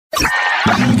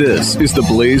This is the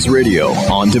Blaze Radio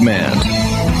on demand.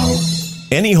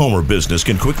 Any home or business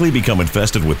can quickly become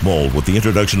infested with mold with the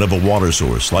introduction of a water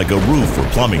source, like a roof or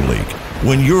plumbing leak.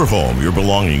 When your home, your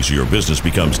belongings, or your business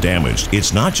becomes damaged,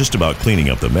 it's not just about cleaning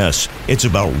up the mess, it's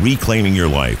about reclaiming your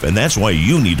life, and that's why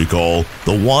you need to call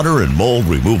the Water and Mold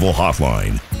Removal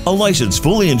Hotline. A licensed,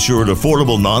 fully insured,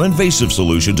 affordable, non-invasive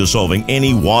solution to solving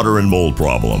any water and mold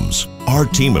problems. Our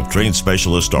team of trained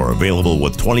specialists are available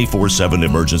with 24/7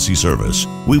 emergency service.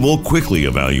 We will quickly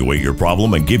evaluate your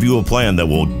problem and give you a plan that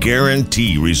will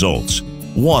guarantee results.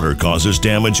 Water causes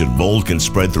damage and mold can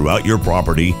spread throughout your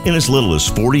property in as little as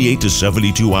 48 to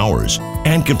 72 hours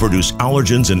and can produce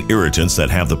allergens and irritants that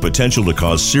have the potential to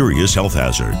cause serious health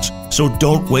hazards. So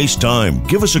don't waste time.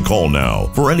 Give us a call now.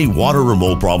 For any water or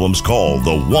mold problems, call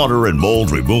the Water and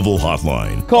Mold Removal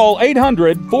Hotline. Call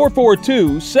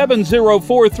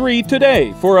 800-442-7043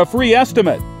 today for a free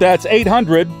estimate. That's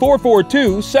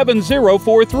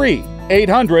 800-442-7043.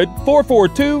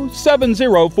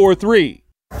 800-442-7043.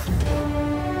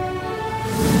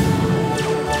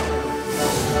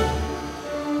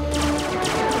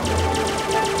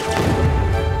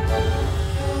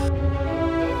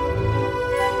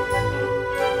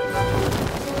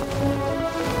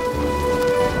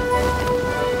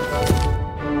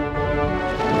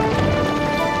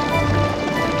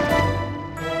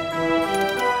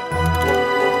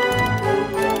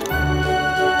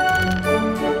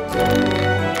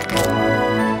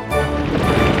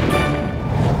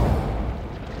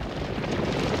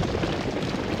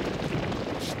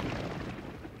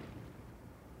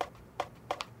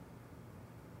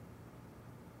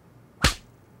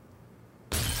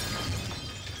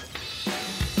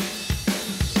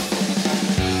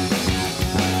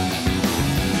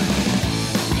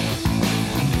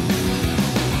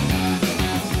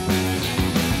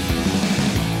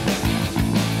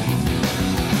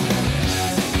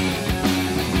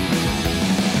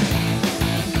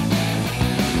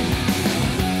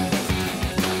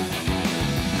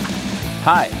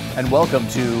 Hi, and welcome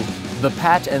to the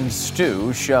Pat and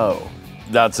Stu Show.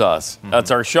 That's us. Mm-hmm.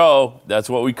 That's our show. That's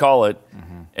what we call it.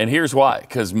 Mm-hmm. And here's why.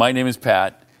 Because my name is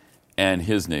Pat, and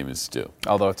his name is Stu.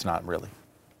 Although it's not really.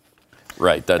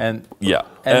 Right.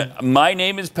 My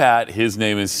name is Pat. His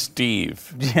name is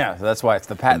Steve. Yeah, that's why it's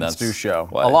the Pat and Stu Show.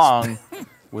 Along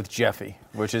with Jeffy,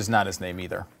 which is not his name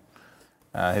either.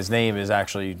 His name is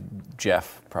actually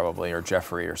Jeff, probably, or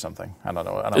Jeffrey or something. I don't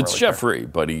know. It's really Jeffrey,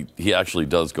 but he actually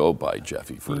does go by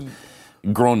Jeffy. For a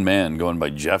grown man going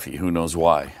by Jeffy, who knows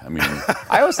why? I mean,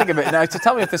 I always think of it. Now, to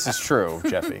tell me if this is true,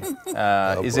 Jeffy.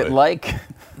 Is it like?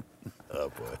 Oh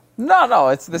boy.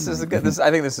 No. This is a good.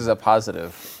 I think this is a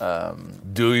positive.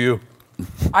 Do you?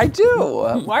 I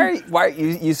do. Why?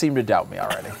 You seem to doubt me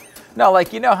already. No,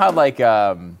 like you know how like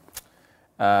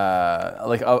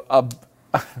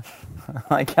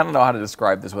like, I don't know how to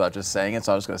describe this without just saying it,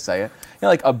 so I'm just going to say it. You know,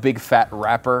 like a big fat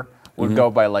rapper would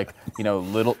go by like, you know,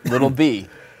 little B.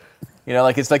 You know,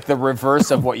 like it's like the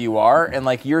reverse of what you are, and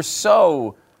like you're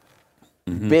so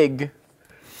big,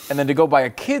 and then to go by a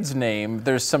kid's name,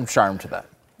 there's some charm to that.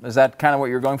 Is that kind of what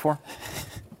you're going for?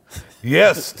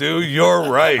 Yes, Stu, you're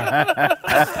right.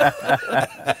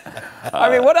 I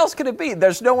mean, what else could it be?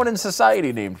 There's no one in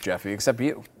society named Jeffy except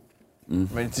you. I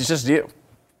mean, it's just you.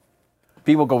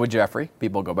 People go with Jeffrey.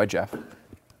 People go by Jeff.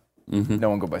 Mm-hmm.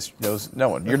 No one goes by no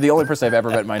one. You're the only person I've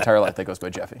ever met in my entire life that goes by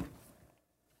Jeffy.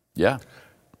 Yeah.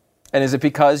 And is it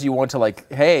because you want to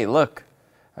like, hey, look,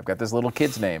 I've got this little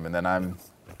kid's name, and then I'm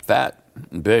fat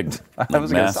and big. I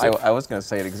was going to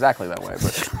say it exactly that way,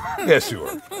 but yes, you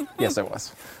were. Yes, I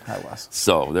was.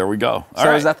 So there we go. All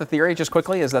right. Is that the theory? Just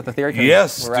quickly, is that the theory?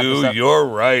 Yes, Stu, you're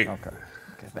right. Okay,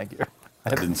 thank you.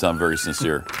 That didn't sound very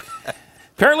sincere.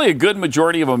 Apparently, a good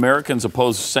majority of Americans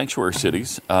oppose sanctuary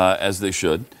cities, as they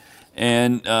should,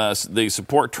 and they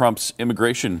support Trump's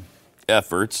immigration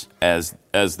efforts, as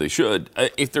they should.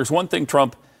 If there's one thing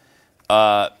Trump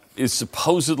is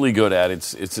supposedly good at,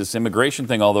 it's this immigration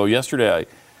thing. Although yesterday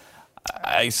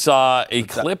I saw a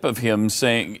clip of him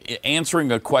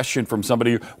answering a question from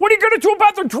somebody. What are you going to do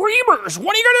about the Dreamers?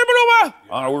 What are you going to do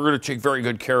about? We're going to take very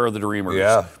good care of the Dreamers.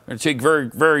 Yeah, we're going to take very,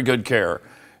 very good care.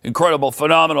 Incredible,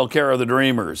 phenomenal care of the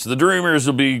Dreamers. The Dreamers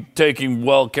will be taken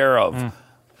well care of.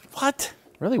 What?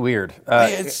 Really weird.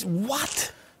 It's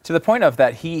what? To the point of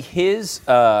that, his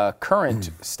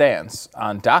current stance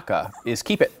on DACA is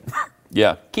keep it.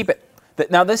 Yeah. Keep it.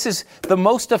 Now, this is the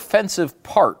most offensive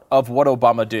part of what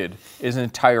Obama did his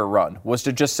entire run, was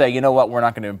to just say, you know what, we're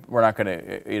not going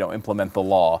to implement the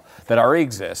law that already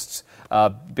exists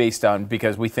based on,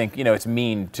 because we think, it's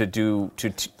mean to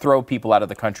throw people out of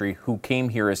the country who came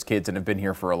here as kids and have been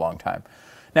here for a long time.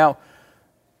 Now,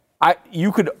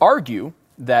 You could argue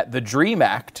that the DREAM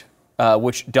Act,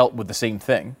 which dealt with the same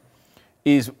thing,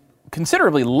 is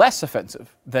considerably less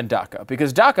offensive than DACA,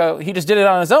 because DACA, he just did it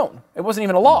on his own. It wasn't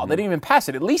even a law. They didn't even pass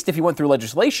it. At least if he went through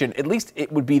legislation, at least it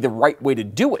would be the right way to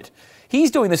do it.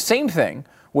 He's doing the same thing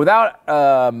without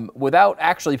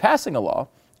actually passing a law,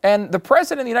 and the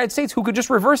president of the United States, who could just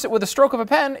reverse it with a stroke of a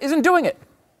pen, isn't doing it.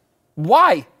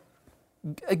 Why?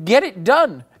 Get it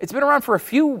done. It's been around for a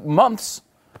few months.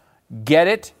 Get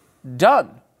it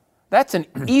done. That's an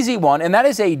easy one, and that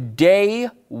is a day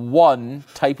one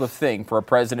type of thing for a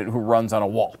president who runs on a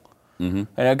wall. And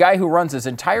a guy who runs his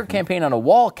entire campaign on a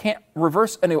wall can't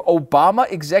reverse an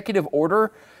Obama executive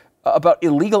order about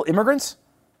illegal immigrants.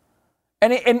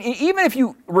 And even if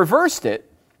you reversed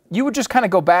it, you would just kind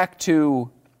of go back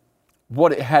to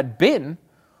what it had been,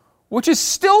 which is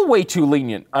still way too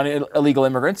lenient on illegal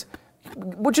immigrants,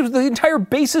 which was the entire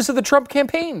basis of the Trump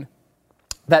campaign,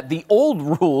 that the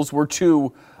old rules were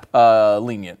too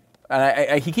lenient.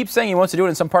 And he keeps saying he wants to do it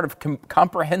in some part of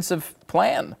comprehensive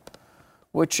plan,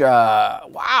 which,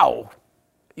 wow.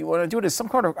 You want to do it as some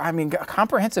kind of,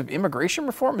 comprehensive immigration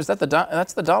reform? Is that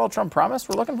that's the Donald Trump promise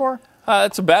we're looking for?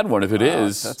 That's a bad one if it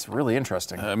is. That's really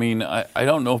interesting. I mean, I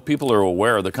don't know if people are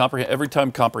aware. Every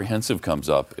time comprehensive comes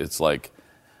up, it's like,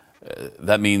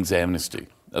 that means amnesty.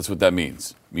 That's what that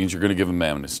means. It means you're going to give them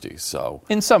amnesty. So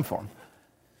in some form.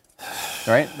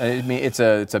 Right? I mean, it's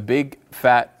a big,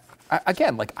 fat,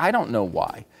 again, like, I don't know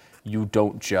why you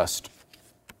don't just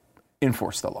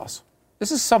enforce the laws.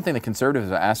 This is something that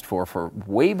conservatives have asked for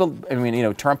way,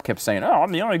 Trump kept saying, oh,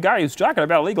 I'm the only guy who's talking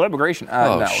about illegal immigration.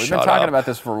 No, we've been talking about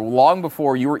this for long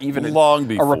before you were even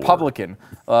a Republican,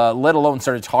 let alone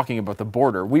started talking about the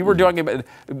border. We were doing it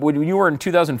when you were in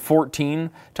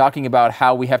 2014 talking about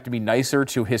how we have to be nicer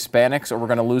to Hispanics or we're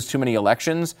going to lose too many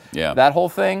elections. Yeah. That whole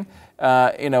thing.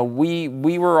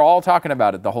 We were all talking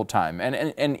about it the whole time.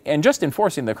 And just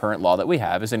enforcing the current law that we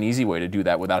have is an easy way to do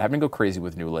that without having to go crazy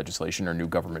with new legislation or new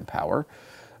government power.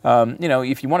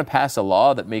 If you want to pass a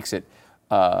law that makes it,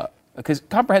 because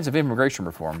comprehensive immigration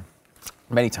reform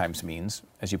many times means,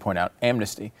 as you point out,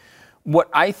 amnesty.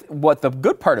 What the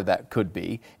good part of that could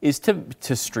be is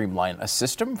to streamline a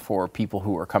system for people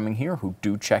who are coming here, who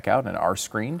do check out and are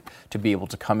screened, to be able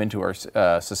to come into our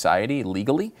society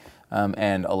legally.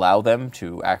 And allow them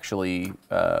to actually,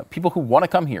 people who want to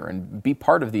come here and be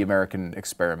part of the American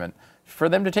experiment, for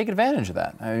them to take advantage of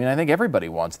that. I mean, I think everybody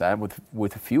wants that,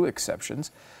 with a few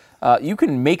exceptions. You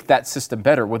can make that system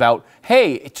better without,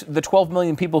 hey, the 12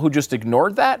 million people who just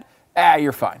ignored that,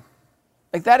 you're fine.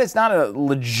 Like, that is not a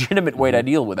legitimate way to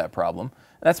deal with that problem.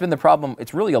 And that's been the problem.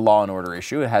 It's really a law and order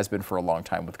issue. It has been for a long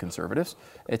time with conservatives.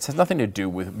 It has nothing to do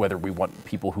with whether we want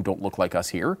people who don't look like us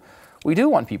here. We do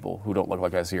want people who don't look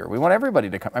like us here. We want everybody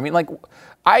to come. I mean,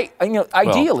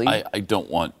 ideally. I don't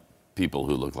want people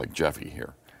who look like Jeffy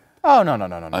here. Oh, no.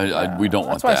 We don't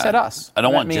want that. That's why I said us. I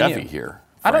don't want Jeffy here.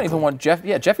 I don't even want Jeff.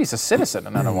 Yeah, Jeffy's a citizen,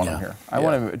 and I don't want him here. I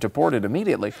want him deported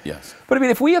immediately. Yes. But I mean,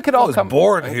 if we could all come.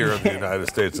 Born here in the United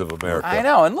States of America. I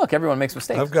know, and look, everyone makes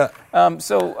mistakes. I've got.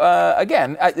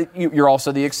 Again, you're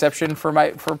also the exception for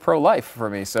pro-life for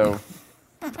me. So,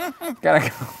 gotta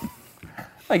go.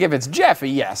 Like, if it's Jeffy,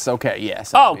 yes, okay,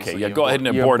 yes. Okay, yeah, go ahead and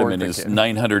abort him in his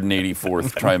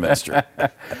 984th trimester.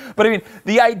 But I mean,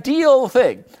 the ideal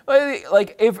thing,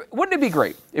 wouldn't it be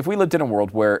great if we lived in a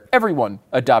world where everyone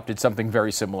adopted something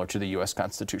very similar to the U.S.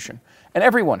 Constitution, and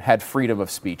everyone had freedom of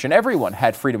speech, and everyone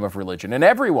had freedom of religion, and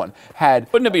everyone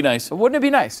had... Wouldn't it be nice? Wouldn't it be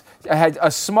nice? I had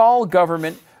a small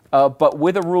government, but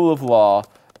with a rule of law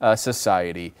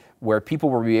society where people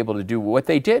would be able to do what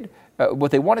they did,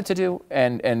 what they wanted to do,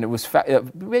 and it was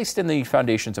based in the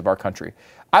foundations of our country.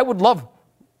 I would love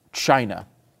China,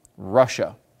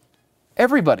 Russia,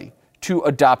 everybody to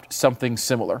adopt something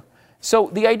similar. So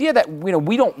the idea that we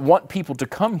don't want people to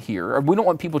come here, or we don't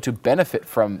want people to benefit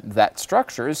from that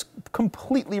structure, is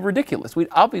completely ridiculous. We'd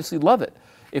obviously love it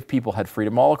if people had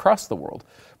freedom all across the world.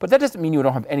 But that doesn't mean you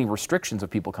don't have any restrictions of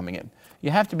people coming in.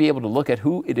 You have to be able to look at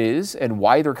who it is and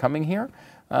why they're coming here,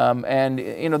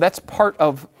 and that's part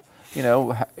of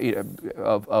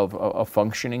a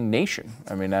functioning nation.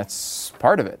 I mean, that's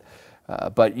part of it.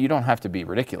 But you don't have to be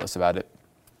ridiculous about it.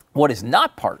 What is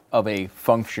not part of a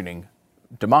functioning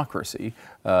democracy,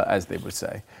 as they would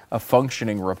say, a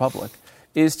functioning republic,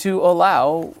 is to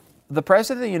allow the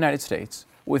President of the United States,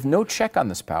 with no check on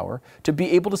this power, to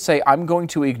be able to say, I'm going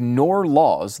to ignore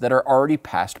laws that are already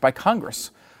passed by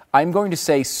Congress. I'm going to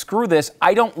say, screw this,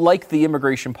 I don't like the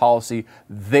immigration policy,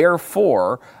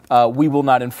 therefore we will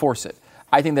not enforce it.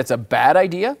 I think that's a bad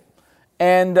idea,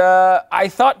 And I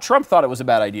thought Trump thought it was a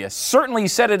bad idea. Certainly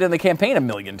said it in the campaign a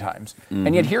million times.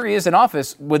 And yet here he is in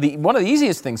office with one of the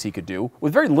easiest things he could do,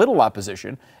 with very little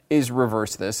opposition, is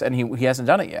reverse this, and he hasn't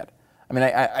done it yet. I mean,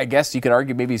 I guess you could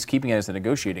argue maybe he's keeping it as a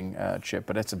negotiating chip,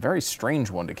 but it's a very strange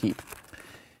one to keep.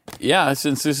 Yeah,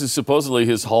 since this is supposedly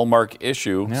his hallmark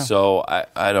issue, so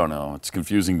I don't know. It's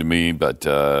confusing to me, but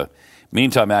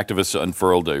meantime, activists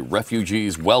unfurled a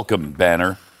Refugees Welcome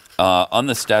banner on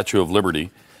the Statue of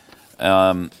Liberty.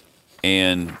 And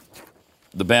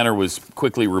the banner was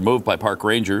quickly removed by park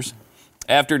rangers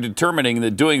after determining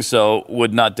that doing so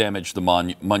would not damage the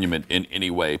monument in any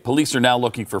way. Police are now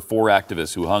looking for 4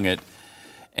 activists who hung it,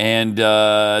 and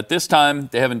at this time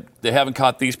they haven't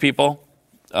caught these people.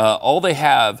 All they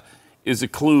have is a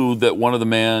clue that one of the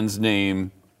man's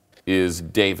name is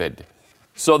David.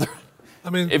 So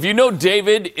if you know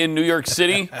David in New York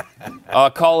City,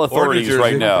 call authorities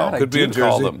right now. God, could be in Jersey.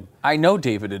 Call them. I know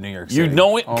David in New York City. You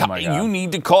know it. Oh my God. You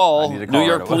need to call New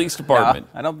York right Police away. Department.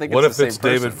 No, I don't think What it's if the it's same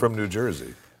person. David from New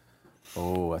Jersey?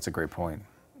 Oh, that's a great point.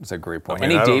 That's a great point. I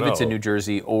mean, Any I don't Davids in know. New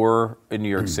Jersey or in New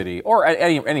York City or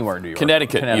anywhere in New York.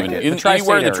 Connecticut, even. The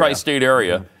Anywhere in the area. tri-state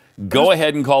area. Go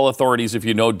ahead and call authorities if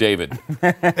you know David.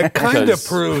 It kind of Because-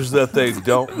 proves that they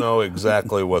don't know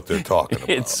exactly what they're talking about.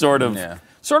 It sort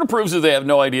of proves that they have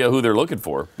no idea who they're looking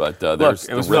for. But there's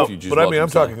it was the refugees. But I mean, I'm welcome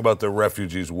sign. talking about the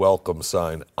Refugees Welcome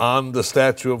sign on the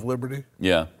Statue of Liberty.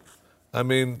 Yeah. I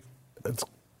mean,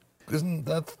 isn't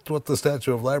that what the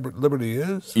Statue of Liberty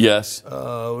is? Yes.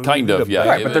 Kind of. Yeah.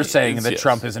 Right, but they're saying It's- that yes.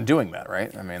 Trump isn't doing that,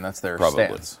 right? I mean, that's their Probably.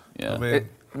 stance. Yeah. I mean,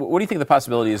 What do you think the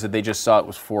possibility is that they just saw it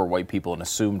was 4 white people and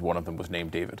assumed one of them was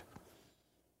named David?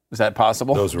 Is that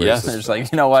possible? Those racist. Yes. They're just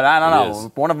like, you know what? I don't It know.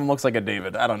 is. One of them looks like a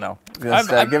David. I don't know.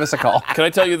 I've- Give us a call. Can I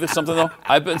tell you this something though?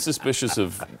 I've been suspicious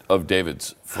of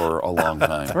Davids for a long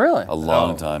time. Really? A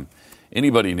long time.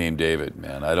 Anybody named David,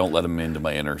 man, I don't let them into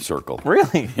my inner circle.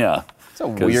 Really? Yeah. It's a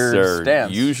 'Cause weird they're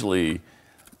stance. usually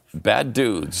bad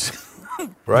dudes.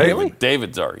 right? Really?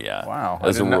 Davids are, yeah. Wow.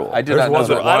 As a rule. I did There's not know ones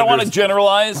that. that I don't want to wanders-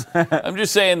 generalize. I'm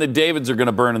just saying the Davids are going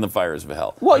to burn in the fires of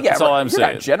hell. Well, yeah, That's all but I'm you're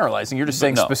saying. not generalizing. You're just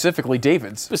saying no. specifically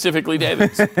Davids. Specifically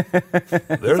Davids. There's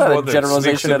not a one that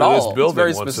generalization sneaks into at all. this It's building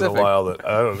very once specific. in a while that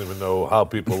I don't even know how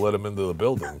people let him into the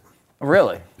building.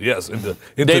 Really? Yes, into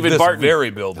David this Barton, very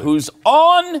building. who's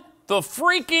on the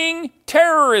freaking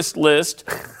terrorist list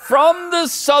from the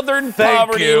Southern Thank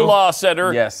Poverty you. Law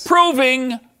Center, Yes.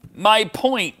 proving my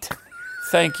point.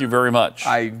 Thank you very much.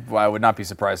 I would not be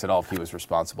surprised at all if he was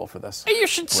responsible for this. You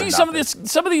should see not some of be. this.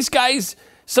 Some of these guys.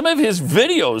 Some of his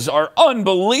videos are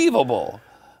unbelievable.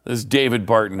 This David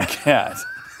Barton cat.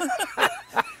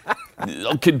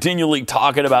 Continually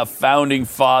talking about founding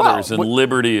fathers Well, and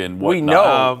liberty and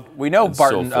whatnot. We know and so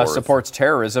Barton forth. supports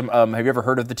terrorism. Have you ever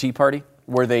heard of the Tea Party,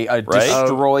 where they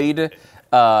destroyed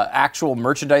actual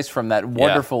merchandise from that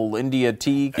wonderful India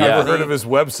tea company? Ever heard of his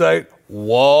website?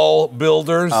 Wall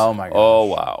Builders. Oh my god! Oh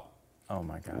wow! Oh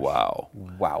my god! Wow!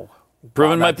 Wow!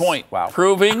 Proving Wow, my that's- point. Wow.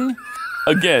 Proving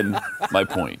again my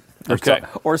point. Okay.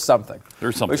 Or something.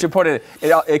 Or something. We should put it.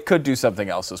 It could do something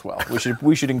else as well.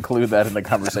 We should include that in the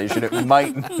conversation. It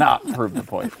might not prove the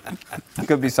point. It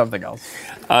could be something else.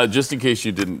 Just in case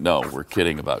you didn't know, we're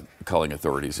kidding about calling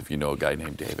authorities if you know a guy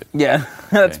named David. Yeah,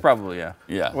 that's probably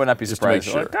Yeah. Would not be Just to make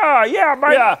surprised. sure.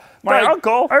 Like, my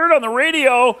uncle. I heard on the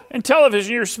radio and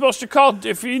television you're supposed to call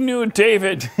if you knew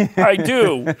David. I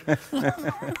do.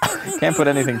 Can't put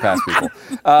anything past people.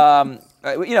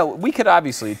 We could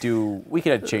obviously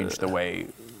change the way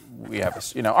we have,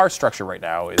 our structure right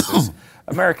now is this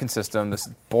American system, this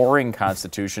boring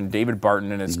constitution, David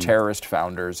Barton and his terrorist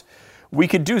founders. We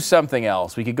could do something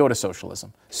else. We could go to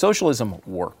socialism. Socialism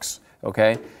works,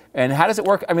 okay? And how does it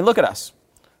work? I mean, look at us.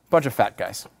 Bunch of fat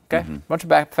guys, okay? Bunch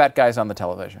of fat guys on the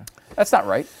television. That's not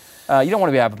right. You don't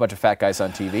want to have a bunch of fat guys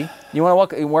on TV. You want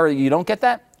to where you don't get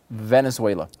that?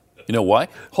 Venezuela. You know why?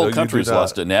 Whole you do country's not.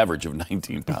 lost an average of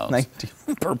 19 pounds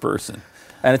 19. per person.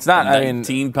 And it's not,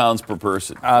 19 pounds per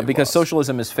person. they've because lost.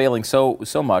 socialism is failing so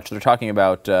much. They're talking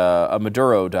about a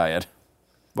Maduro diet.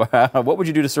 What would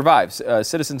you do to survive?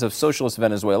 Citizens of socialist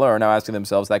Venezuela are now asking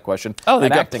themselves that question. Oh, they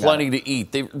and got acting on plenty it. to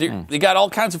eat. They got all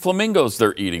kinds of flamingos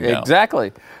they're eating now.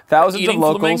 Exactly. Thousands Eating of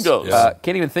locals flamingos.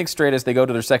 can't even think straight as they go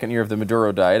to their second year of the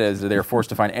Maduro diet, as they are forced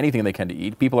to find anything they can to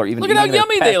eat. People are even Look at how eating their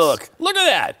yummy they pets. look. Look at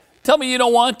that. Tell me you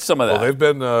don't want some of that.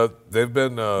 Well, they've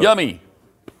been Yummy.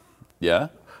 Yeah.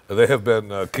 They have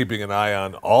been keeping an eye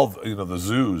on all the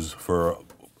zoos for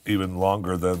even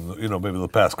longer than maybe the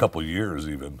past couple of years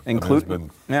even. Include- it's been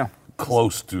yeah.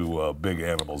 close to big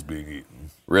animals being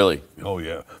eaten. Really? Oh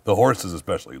yeah, the horses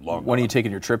especially. Long. When are you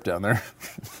taking your trip down there?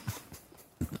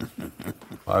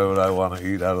 Why would I want to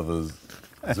eat out of the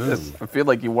Zoo. I feel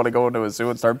like you want to go into a zoo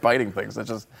and start biting things.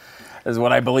 That's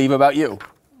what I believe about you.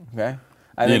 Okay.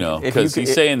 I You think know, if because could-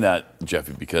 he's saying that,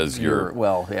 Jeffy, because you're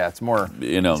well, yeah, it's more.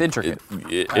 you know, it's intricate.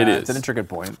 It is. It's an intricate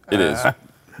point. It is.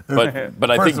 But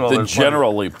I First think of all, the there's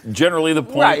plenty- generally the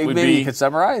point Right, would maybe be you could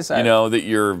summarize that. you know that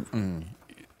you're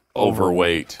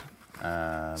overweight.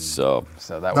 So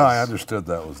So that No, was. I understoed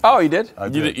that was. Oh, you did? I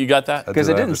you, did. you got that? 'Cause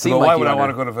it didn't seem Well, like why you would I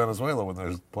want under- to go to Venezuela when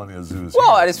there's plenty of zoos?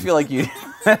 Well, here? I just feel like you.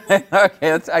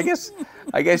 Okay,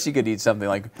 I guess you could eat something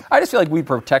like. I just feel like we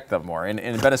protect them more.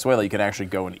 In Venezuela, you can actually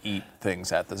go and eat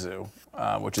things at the zoo,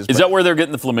 which is. Is that where they're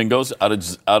getting the flamingos out of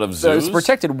So zoos? it's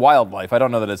protected wildlife. I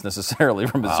don't know that it's necessarily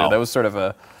from a zoo. Wow. That was sort of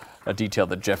a detail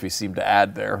that Jeffy seemed to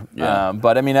add there. Yeah.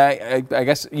 But I mean, I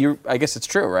guess it's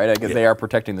true, right? I guess they are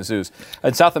protecting the zoos.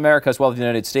 In South America, as well as the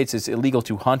United States, it's illegal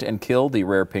to hunt and kill the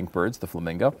rare pink birds, the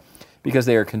flamingo, because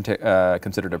they are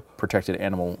considered a protected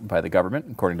animal by the government,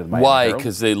 according to the Miami Why? Herald.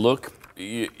 Because they look,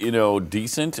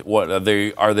 decent. What are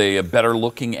they? Are they a better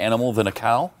looking animal than a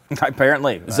cow?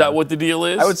 Apparently, Is that what the deal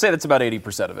is? I would say that's about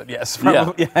 80% of it. Yes,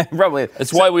 probably. Yeah, probably.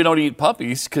 That's why we don't eat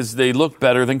puppies, because they look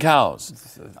better than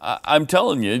cows. I'm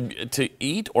telling you, to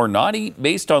eat or not eat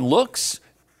based on looks,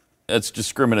 that's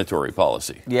discriminatory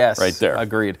policy. Yes, right there.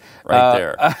 Agreed. Right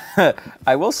there.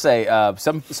 I will say,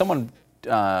 someone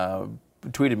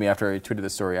tweeted me after I tweeted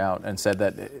this story out and said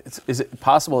that is it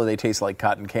possible that they taste like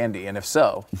cotton candy? And if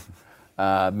so,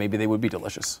 maybe they would be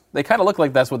delicious. They kind of look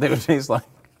like that's what they would taste like.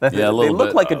 Yeah, a they little look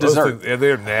bit. like a Those dessert. things-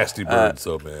 they're nasty birds,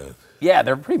 though, man. Yeah,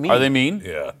 they're pretty mean. Are they mean?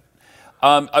 Yeah.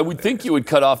 I would think you would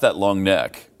cut off that long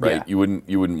neck, right? Yeah. You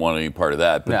wouldn't want any part of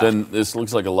that. But No. then this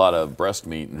looks like a lot of breast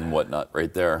meat and whatnot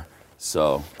right there.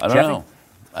 So I don't Jeffy? know.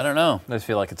 I don't know. I just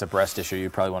feel like it's a breast issue.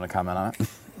 You probably want to comment on it.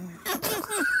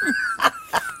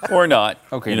 Or not.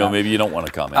 Okay, You know, no. maybe you don't want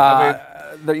to comment. Yeah,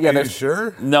 Are you there's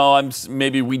sure? no,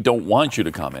 maybe we don't want you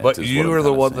to comment. But is you what I'm were the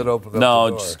kinda one saying. that opened up No, the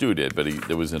door. Stu did, but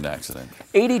there was an accident.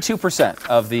 82%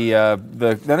 of the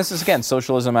now this is again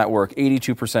socialism at work.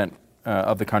 82%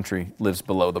 of the country lives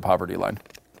below the poverty line,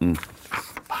 and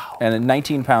at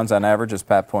 19 pounds on average, as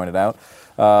Pat pointed out.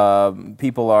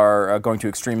 People are going to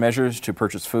extreme measures to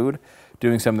purchase food,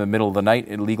 doing some in the middle of the night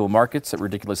illegal markets at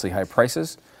ridiculously high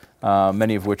prices.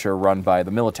 Many of which are run by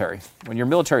the military. When your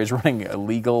military is running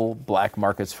illegal black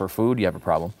markets for food, you have a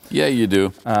problem. Yeah, you do.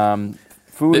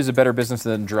 Food is a better business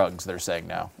than drugs, they're saying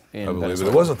now. In I believe it.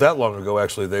 Venezuela. It wasn't that long ago,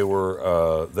 actually.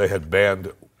 They had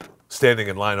banned standing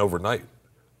in line overnight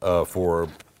for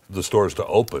the stores to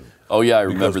open. Oh, yeah, I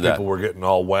remember because that. people were getting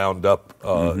all wound up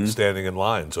standing in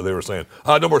line. So they were saying,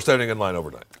 no more standing in line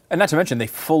overnight. And not to mention, they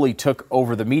fully took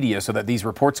over the media so that these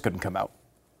reports couldn't come out.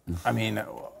 I mean,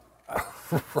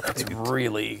 it's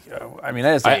really, that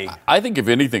is I think, if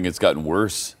anything, it's gotten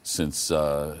worse since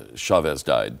Chavez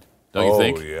died. Don't you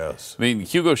think? Oh, yes. I mean,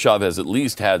 Hugo Chavez at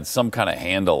least had some kind of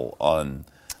handle on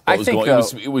what I was think, going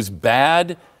on. It was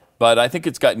bad, but I think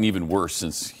it's gotten even worse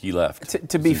since he left.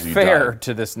 to be since he fair died.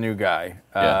 to this new guy,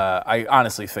 Yeah. I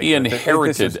honestly think He that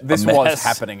inherited this a was mess.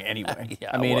 happening anyway.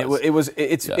 Yeah, I mean, it was.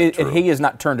 and he has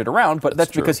not turned it around, but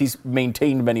that's true. because he's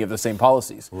maintained many of the same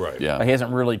policies. Right. Yeah. He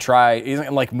hasn't really tried. He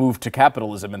hasn't moved to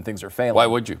capitalism and things are failing. Why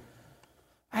would you?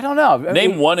 I don't know.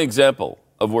 Name one example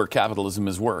of where capitalism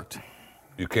has worked.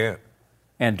 You can't.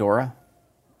 Andorra.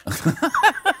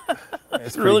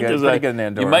 It's Really? pretty 'Cause good in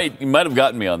Andorra. You might have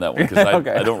gotten me on that one because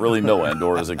Okay. I don't really know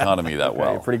Andorra's economy that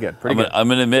well. pretty good, pretty I'm good. I'm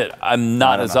going to admit I'm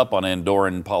not as up on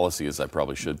Andorran policy as I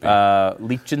probably should be.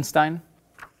 Liechtenstein,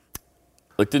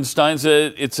 Liechtenstein's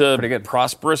a Pretty good.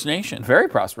 prosperous nation. very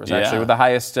prosperous actually, Yeah. with the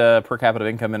highest per capita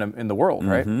income in the world,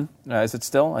 right? Is it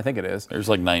still? I think it is. There's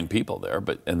like 9 people there,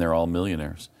 and they're all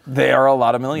millionaires. There are a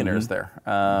lot of millionaires there.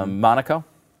 Monaco,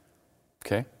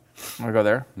 Okay, I'm gonna go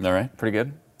there. all right, Pretty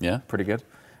good. yeah. Pretty good.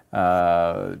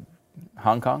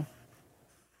 Hong Kong.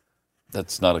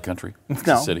 That's not a country. It's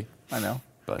No, a city. I know.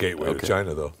 But, Gateway okay. to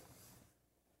China, though.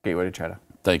 Gateway to China.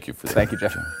 Thank you for that. Thank you,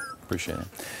 Jeff. Appreciate it.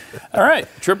 All right,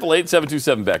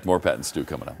 888-727 back. More Pat and Stu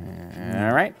coming up.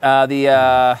 All right.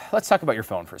 Let's talk about your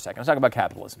phone for a second. Let's talk about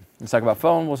capitalism. Let's talk about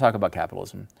phone. We'll talk about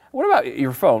capitalism. What about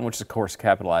your phone, which is, of course,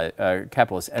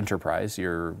 capitalist enterprise,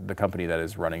 the company that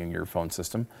is running your phone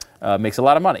system, makes a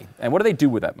lot of money. And what do they do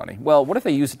with that money? Well, what if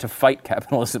they use it to fight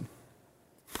capitalism?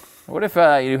 What if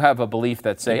you have a belief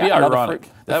that say, It'd be I don't know, ironic. the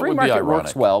That free would be market works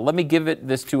ironic. well. Let me give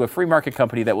this to a free market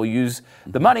company that will use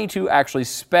the money to actually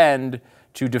spend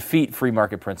to defeat free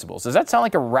market principles. Does that sound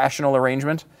like a rational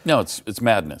arrangement? No, it's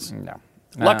madness. No.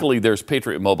 Luckily, there's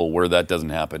Patriot Mobile where that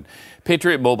doesn't happen.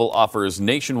 Patriot Mobile offers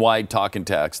nationwide talk and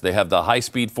text. They have the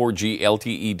high-speed 4G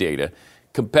LTE data,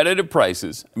 competitive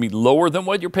prices, lower than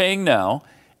what you're paying now,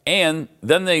 And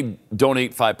then they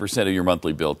donate 5% of your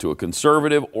monthly bill to a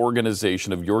conservative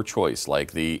organization of your choice,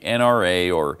 like the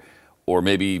NRA or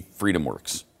maybe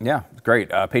FreedomWorks. Yeah, great.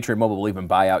 Patriot Mobile will even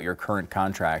buy out your current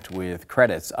contract with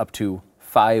credits up to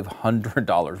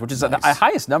 $500, which is the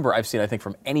highest number I've seen, I think,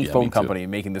 from any phone company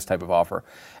making this type of offer.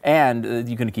 And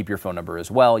you can keep your phone number as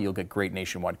well. You'll get great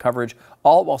nationwide coverage,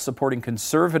 all while supporting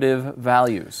conservative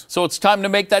values. So it's time to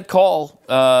make that call.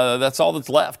 That's all that's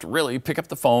left, really. Pick up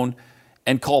the phone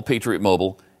and call Patriot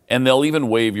Mobile, and they'll even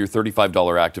waive your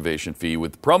 $35 activation fee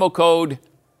with promo code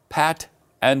Pat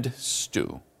and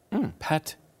Stu.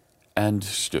 Pat and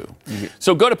Stu.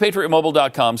 So go to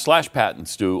patriotmobile.com/Pat and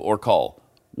Stu or call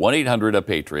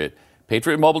 1-800-A-PATRIOT,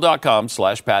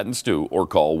 patriotmobile.com/Pat and Stu, or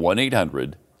call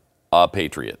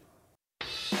 1-800-A-PATRIOT.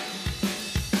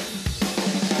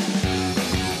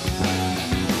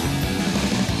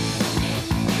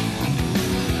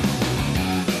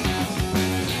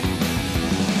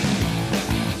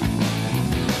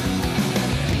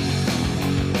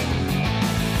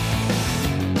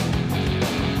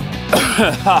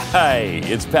 Hi,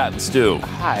 it's Pat and Stu.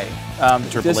 Hi.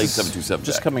 888-727.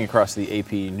 Just coming across the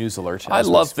AP News Alert. I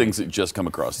love things that just come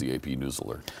across the AP News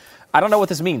Alert. I don't know what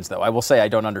this means, though. I will say I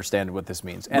don't understand what this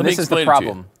means. And this is the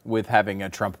problem with having a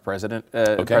Trump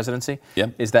presidency,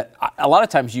 is that a lot of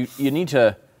times you need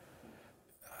to,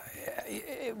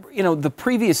 the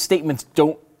previous statements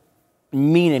don't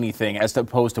mean anything as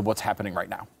opposed to what's happening right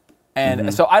now.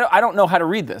 And so I don't know how to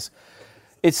read this.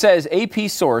 It says, AP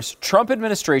source, Trump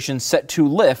administration set to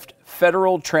lift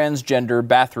federal transgender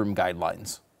bathroom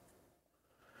guidelines.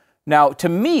 Now, to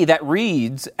me, that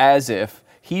reads as if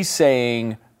he's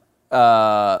saying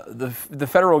the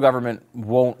federal government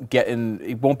won't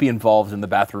be involved in the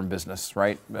bathroom business,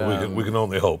 right? We can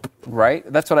only hope. Right?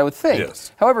 That's what I would think.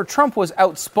 Yes. However, Trump was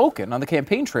outspoken on the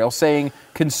campaign trail saying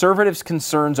conservatives'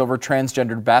 concerns over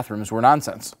transgendered bathrooms were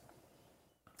nonsense.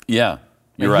 Yeah.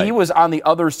 You're right. He was on the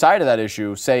other side of that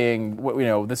issue saying,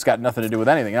 this got nothing to do with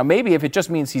anything. Now, maybe if it just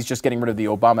means he's just getting rid of the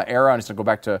Obama era and it's going to go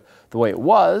back to the way it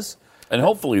was. And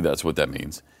hopefully that's what that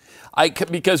means.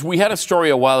 Because we had a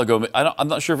story a while ago. I'm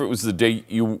not sure if it was the day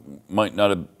you might not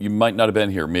have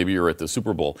been here. Maybe you're at the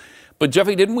Super Bowl. But,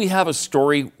 Jeffy, didn't we have a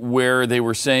story where they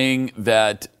were saying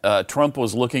that Trump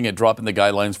was looking at dropping the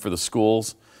guidelines for the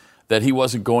schools, that he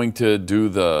wasn't going to do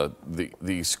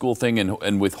the school thing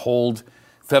and withhold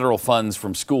federal funds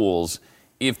from schools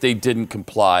if they didn't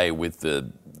comply with the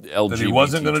LGBT. That he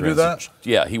wasn't going to do that?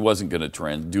 Yeah, he wasn't going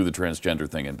to do the transgender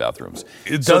thing in bathrooms.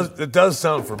 It does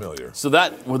sound familiar. So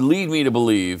that would lead me to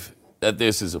believe that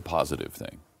this is a positive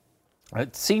thing.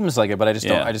 It seems like it, but I just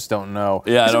don't know.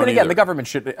 Yeah, I don't again, either. the government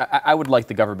should. I would like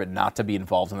the government not to be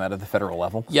involved in that at the federal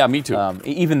level. Yeah, me too.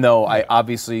 Even though I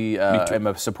obviously am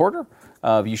a supporter.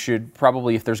 You should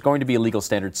probably, if there's going to be a legal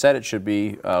standard set, it should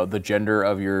be the gender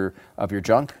of your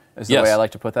junk, is the way I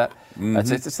like to put that.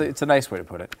 It's a nice way to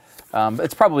put it.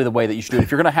 It's probably the way that you should do it if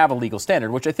you're going to have a legal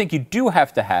standard, which I think you do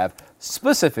have to have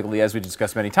specifically, as we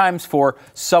discussed many times, for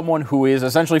someone who is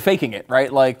essentially faking it,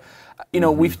 right? Like,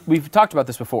 we've talked about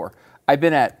this before. I've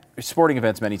been at sporting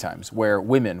events many times where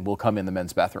women will come in the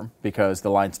men's bathroom because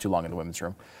the line's too long in the women's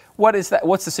room. What is that?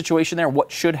 What's the situation there?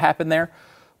 What should happen there?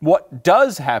 What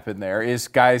does happen there is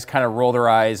guys kind of roll their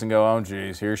eyes and go, oh,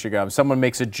 geez, here she comes. Someone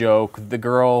makes a joke. The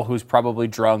girl who's probably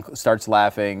drunk starts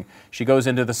laughing. She goes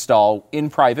into the stall in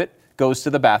private, goes to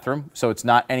the bathroom. So it's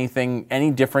not anything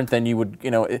any different than you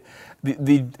would,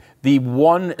 the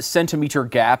 1 centimeter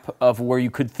gap of where you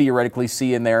could theoretically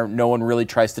see in there, no one really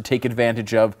tries to take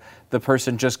advantage of. The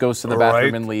person just goes to the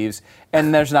bathroom and leaves,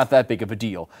 and there's not that big of a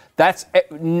deal. That's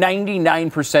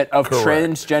 99% of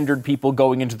transgendered people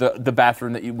going into the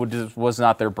bathroom that was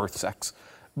not their birth sex.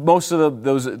 Most of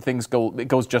those things it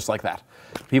goes just like that.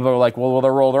 People are like, well, will they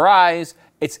roll their eyes?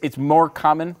 It's more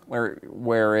common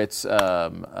where it's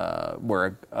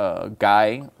where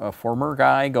a former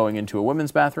guy going into a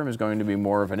women's bathroom is going to be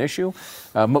more of an issue.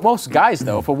 But most guys,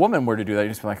 though, if a woman were to do that, you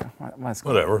just be like,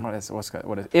 whatever. What is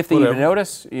if they even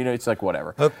notice, it's like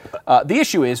whatever. The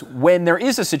issue is when there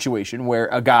is a situation where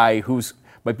a guy who's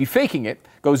might be faking it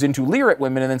goes into leer at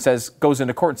women and then goes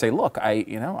into court and say, look,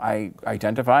 I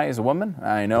identify as a woman.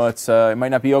 I know it might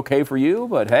not be okay for you,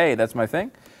 but hey, that's my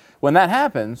thing. When that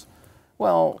happens,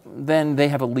 well, then they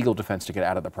have a legal defense to get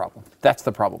out of the problem. That's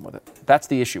the problem with it. That's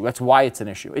the issue. That's why it's an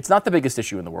issue. It's not the biggest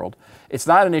issue in the world. It's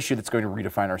not an issue that's going to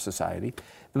redefine our society.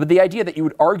 But the idea that you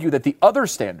would argue that the other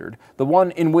standard, the one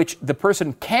in which the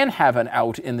person can have an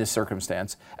out in this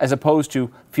circumstance, as opposed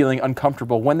to feeling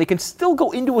uncomfortable when they can still go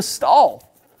into a stall.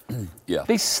 Yeah.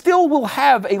 They still will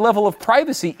have a level of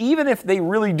privacy, even if they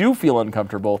really do feel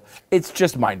uncomfortable. It's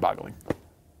just mind-boggling.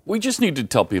 We just need to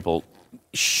tell people,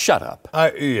 shut up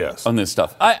Yes. on this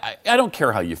stuff. I don't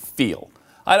care how you feel.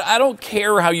 I don't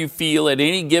care how you feel at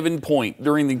any given point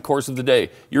during the course of the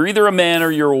day. You're either a man or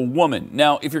you're a woman.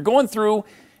 Now, if you're going through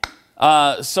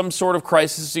some sort of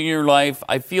crisis in your life,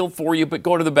 I feel for you, but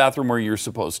go to the bathroom where you're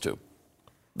supposed to.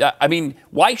 I mean,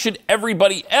 why should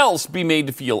everybody else be made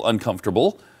to feel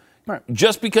uncomfortable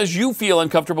just because you feel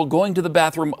uncomfortable going to the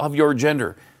bathroom of your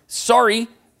gender? Sorry,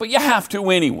 but you have to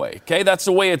anyway, okay? That's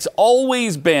the way it's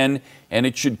always been, and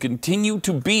it should continue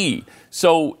to be.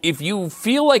 So if you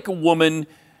feel like a woman,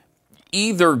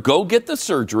 either go get the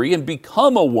surgery and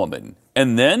become a woman,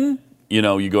 and then,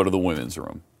 you go to the women's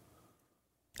room.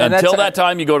 And until that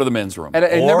time, you go to the men's room. And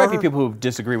there might be people who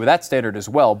disagree with that standard as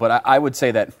well, but I would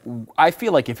say that I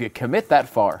feel like if you commit that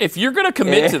far... If you're going to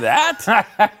commit to that,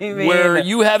 where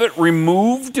you have it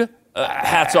removed...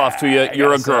 hats off to you.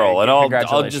 You're a girl, and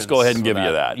I'll just go ahead and give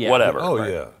you that. Yeah. Whatever. Oh,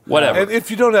 yeah. Whatever. And if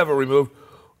you don't have it removed,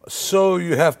 so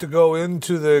you have to go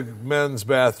into the men's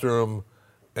bathroom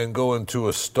and go into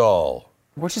a stall.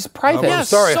 Which is private. I'm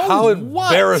sorry, so how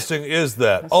what? embarrassing is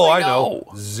that? I know.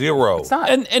 Zero. It's not.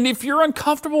 And if you're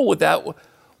uncomfortable with that,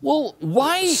 well,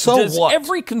 why does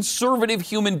every conservative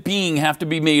human being have to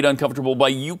be made uncomfortable by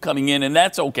you coming in, and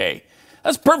that's okay?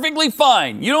 That's perfectly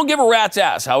fine. You don't give a rat's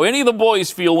ass how any of the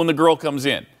boys feel when the girl comes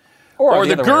in. Or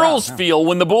the girls feel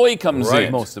when the boy comes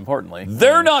in. Most importantly.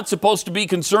 They're not supposed to be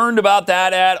concerned about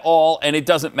that at all, and it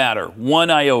doesn't matter. One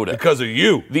iota. Because of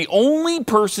you. The only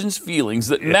person's feelings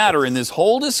that matter in this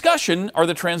whole discussion are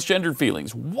the transgender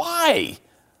feelings. Why?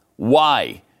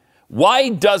 Why? Why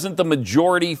doesn't the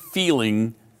majority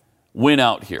feeling win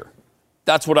out here?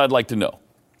 That's what I'd like to know.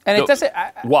 And it doesn't...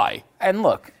 Why? And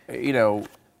look,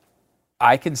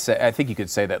 I think you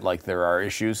could say that like there are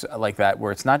issues like that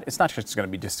where it's not just going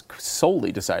to be just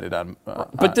solely decided on.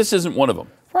 But this isn't one of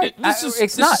them. Right. This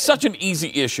is such an easy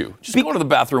issue. Just go to the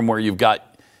bathroom where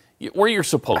you're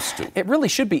supposed to. It really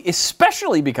should be,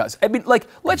 especially because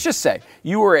let's just say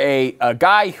you were a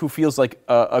guy who feels like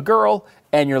a girl,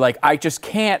 and you're like, I just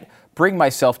can't bring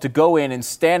myself to go in and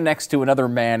stand next to another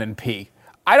man and pee.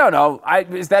 I don't know.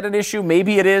 Is that an issue?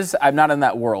 Maybe it is. I'm not in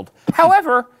that world.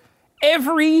 However.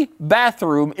 Every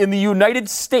bathroom in the United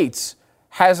States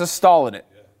has a stall in it.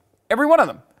 Every one of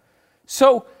them.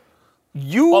 So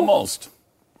you... Almost.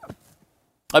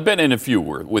 I've been in a few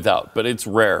without, but it's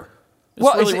rare. It's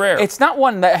really rare. It's not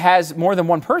one that has more than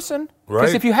one person. Right.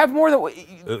 Because if you have more than...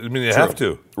 you have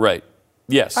to. Right.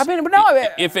 Yes. I mean, but no...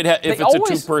 If it's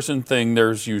a two-person thing,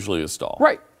 there's usually a stall.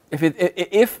 Right.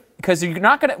 Because you're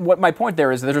not going to... What my point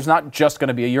there is that there's not just going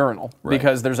to be a urinal. Right.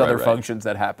 Because there's other functions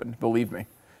that happen. Believe me.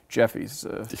 Jeffy's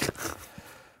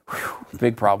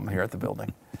big problem here at the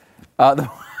building.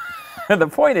 The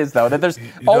point is, though, that there's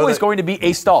always going to be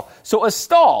a stall. So a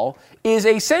stall is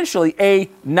essentially a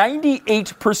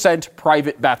 98%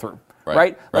 private bathroom,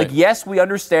 right? Like, yes, we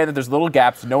understand that there's little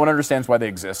gaps. No one understands why they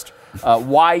exist.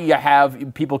 Why you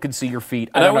have people can see your feet.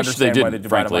 I don't understand why they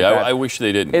divide them like that. I wish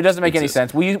they didn't. It doesn't make any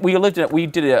sense. We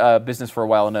did a business for a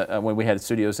while when we had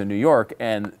studios in New York,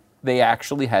 and they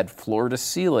actually had floor to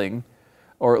ceiling.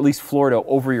 Or at least floor to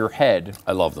over your head.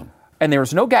 I love them. And there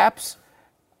was no gaps.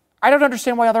 I don't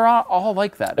understand why they're all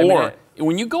like that.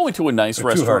 When you go into a nice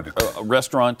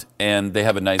restaurant and they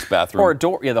have a nice bathroom. Or a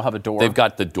door. Yeah, they'll have a door. They've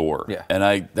got the door. Yeah.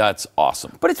 And that's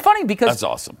awesome. But it's funny because that's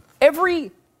awesome.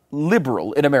 Every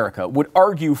liberal in America would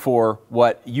argue for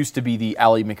what used to be the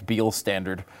Ally McBeal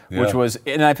standard, which was,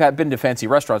 and I've been to fancy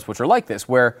restaurants which are like this,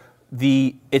 where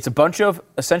it's a bunch of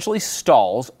essentially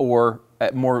stalls or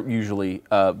more usually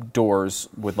doors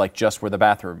with just where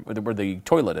the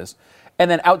toilet is.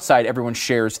 And then outside, everyone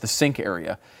shares the sink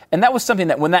area. And that was something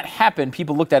that when that happened,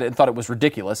 people looked at it and thought it was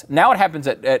ridiculous. Now it happens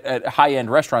at high-end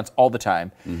restaurants all the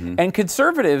time. Mm-hmm. And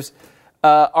conservatives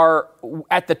are,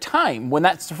 at the time, when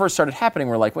that first started happening,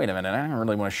 we're like, wait a minute, I don't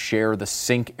really want to share the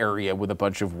sink area with a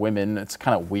bunch of women. It's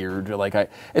kind of weird.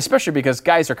 Especially because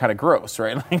guys are kind of gross,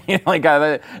 right?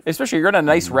 Especially you're in a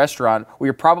nice restaurant where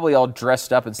you're probably all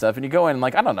dressed up and stuff, and you go in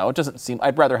and I don't know, it doesn't seem,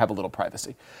 I'd rather have a little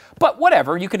privacy. But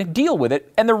whatever, you can deal with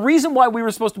it. And the reason why we were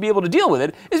supposed to be able to deal with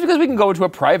it is because we can go into a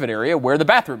private area where the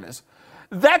bathroom is.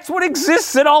 That's what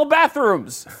exists in all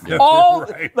bathrooms.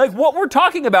 What we're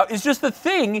talking about is just the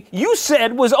thing you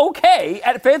said was okay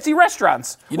at fancy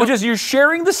restaurants, which is you're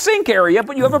sharing the sink area,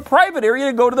 but you have a private area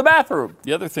to go to the bathroom.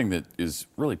 The other thing that is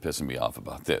really pissing me off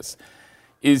about this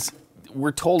is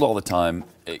we're told all the time,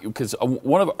 because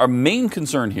one of our main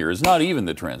concern here is not even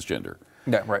the transgender.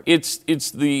 Yeah, right. It's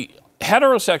the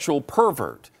heterosexual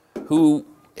pervert who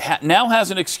now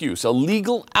has an excuse, a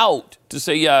legal out to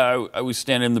say, yeah, I was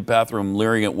standing in the bathroom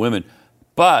leering at women,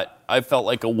 but I felt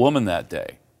like a woman that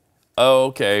day. Oh,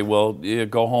 okay, well, yeah,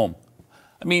 go home.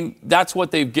 I mean, that's what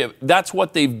they've given. That's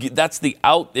the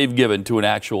out they've given to an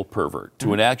actual pervert,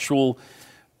 to an actual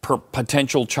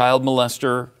potential child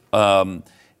molester, and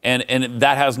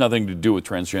that has nothing to do with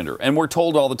transgender. And we're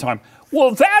told all the time, well,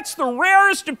 that's the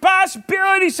rarest of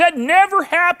possibilities. That never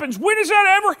happens. When does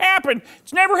that ever happen?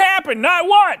 It's never happened, not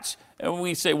once. And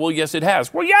we say, well, yes, it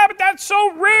has. Well, yeah, but that's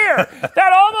so rare.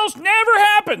 That almost never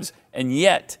happens. And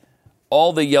yet,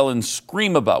 all they yell and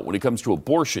scream about when it comes to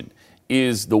abortion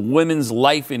is the women's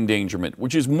life endangerment,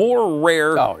 which is more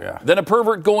rare than a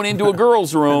pervert going into a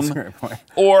girl's room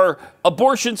or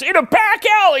abortions in a back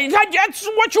alley. That's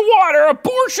what you want, or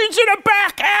abortions in a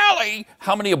back alley.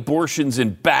 How many abortions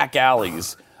in back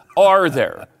alleys are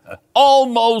there?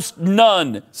 Almost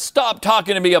none. Stop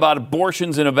talking to me about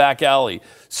abortions in a back alley.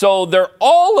 So they're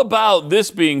all about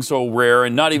this being so rare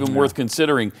and not even worth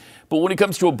considering. But when it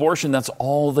comes to abortion, that's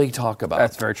all they talk about.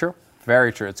 That's very true.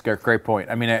 Very true. It's a great point.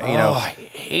 I mean, I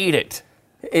hate it.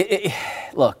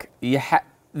 Look,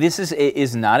 this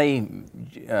is not a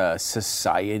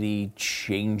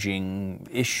society-changing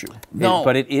issue. No,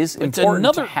 but it is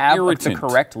important to have the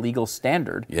correct legal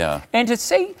standard. Yeah. And to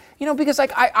say, because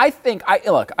like I think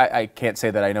I can't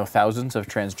say that I know thousands of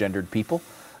transgendered people,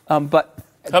 but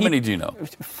how many do you know?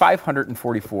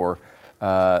 544.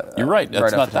 You're right.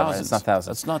 That's not thousands. It's not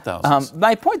thousands. That's not thousands.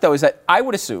 My point, though, is that I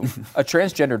would assume a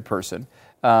transgendered person,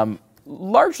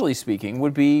 largely speaking,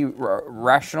 would be a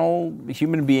rational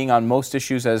human being on most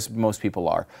issues, as most people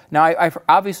are. Now, I've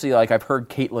obviously, I've heard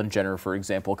Caitlyn Jenner, for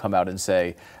example, come out and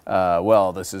say,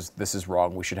 "Well, this is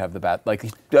wrong. We should have the bat."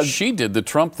 She did the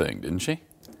Trump thing, didn't she?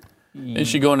 Didn't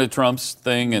she go into Trump's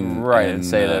thing and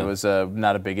say that it was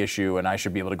not a big issue and I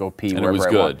should be able to go pee wherever I want?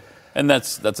 And it was good. And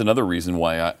that's another reason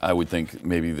why I would think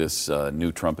maybe this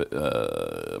new Trump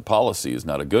policy is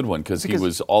not a good one, because he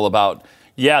was all about,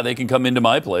 they can come into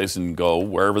my place and go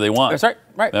wherever they want. That's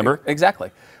right. Remember?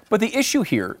 Exactly. But the issue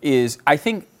here is, I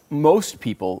think most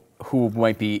people who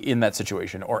might be in that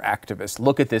situation or activists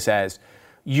look at this as,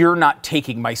 you're not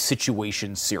taking my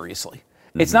situation seriously.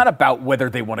 Mm-hmm. It's not about whether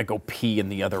they want to go pee in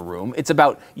the other room. It's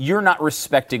about, you're not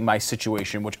respecting my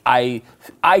situation, which I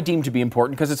deem to be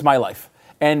important because it's my life.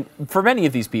 And for many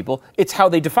of these people, it's how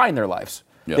they define their lives.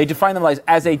 Yeah. They define their lives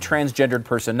as a transgendered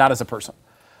person, not as a person.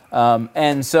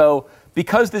 And so,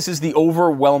 because this is the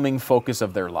overwhelming focus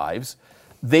of their lives,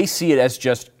 they see it as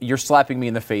just, you're slapping me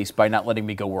in the face by not letting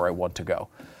me go where I want to go.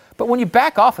 But when you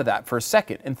back off of that for a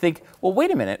second and think, well,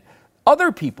 wait a minute,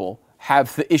 other people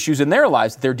have the issues in their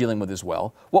lives that they're dealing with as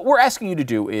well. What we're asking you to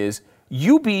do is,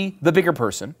 you be the bigger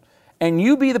person, and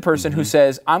you be the person who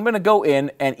says, I'm going to go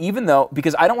in, and even though,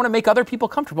 because I don't want to make other people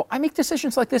comfortable, I make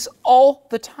decisions like this all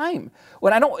the time.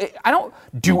 When I don't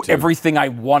do everything I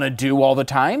want to do all the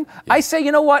time. Yeah. I say,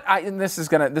 you know what,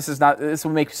 this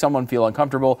will make someone feel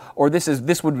uncomfortable, or this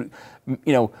would,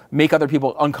 make other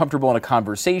people uncomfortable in a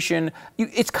conversation.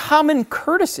 It's common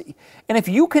courtesy. And if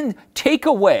you can take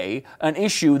away an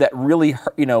issue that really,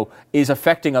 is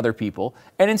affecting other people,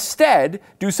 and instead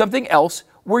do something else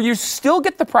where you still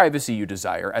get the privacy you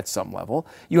desire at some level.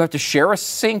 You have to share a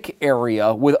sink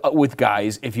area with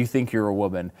guys if you think you're a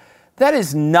woman. That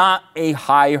is not a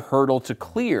high hurdle to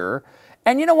clear.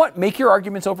 And you know what? Make your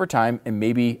arguments over time, and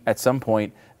maybe at some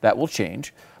point that will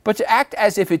change. But to act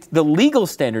as if the legal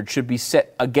standard should be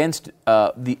set against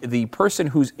the person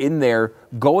who's in there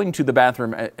going to the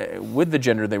bathroom with the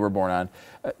gender they were born on,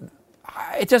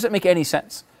 it doesn't make any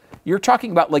sense. You're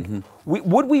talking about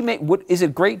is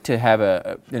it great to have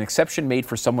an exception made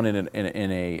for someone in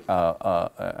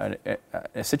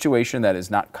a situation that is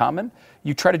not common?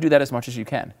 You try to do that as much as you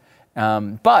can,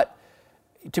 but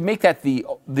to make that the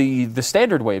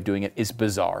standard way of doing it is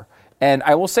bizarre. And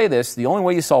I will say this: the only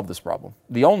way you solve this problem,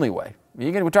 the only way,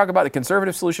 we talk about the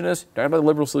conservative solution to this, talk about the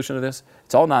liberal solution to this,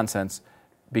 it's all nonsense,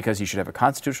 because you should have a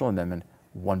constitutional amendment,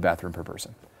 1 bathroom per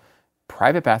person.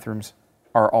 Private bathrooms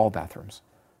are all bathrooms.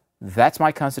 That's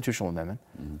my constitutional amendment.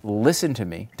 Listen to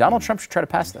me. Donald Trump should try to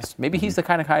pass this. Maybe he's the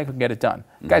kind of guy who can get it done.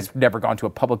 The guy's never gone to a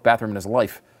public bathroom in his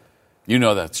life. You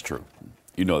know that's true.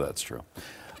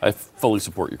 I fully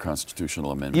support your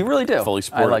constitutional amendment. You really do. Fully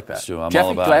support I like that. So I'm Jeffy,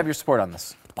 all about do I have your support on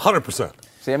this? 100%.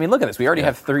 See, I mean, look at this. We already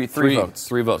have three votes.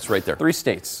 3 votes right there. 3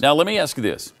 states. Now, let me ask you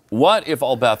this. What if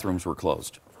all bathrooms were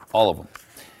closed? All of them.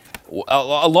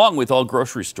 Along with all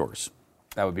grocery stores.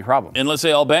 That would be a problem. And let's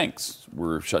say all banks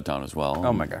were shut down as well.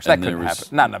 Oh, my gosh. That couldn't happen.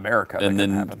 Not in America. And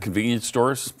then convenience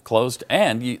stores closed,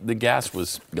 and the gas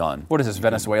was gone. What is this,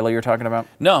 Venezuela you're talking about?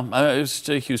 No, it was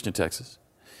Houston, Texas.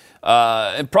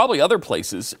 And probably other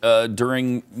places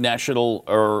during national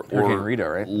or Hurricane Rita,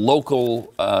 right?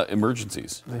 Local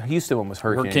emergencies. The Houston one was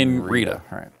Hurricane Rita.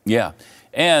 Right. Yeah.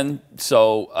 And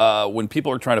so when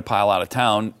people are trying to pile out of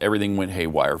town, everything went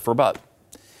haywire for about,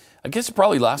 I guess it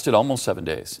probably lasted almost 7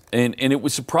 days. And it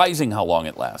was surprising how long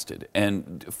it lasted.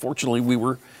 And fortunately, we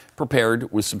were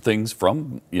prepared with some things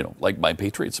from, like My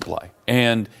Patriot Supply.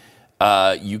 And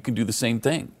you can do the same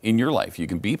thing in your life. You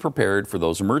can be prepared for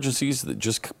those emergencies that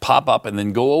just pop up and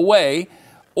then go away.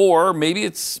 Or maybe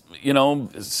it's,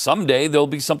 someday there'll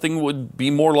be something that would be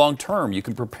more long term. You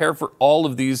can prepare for all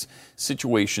of these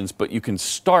situations, but you can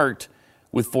start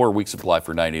with 4 weeks supply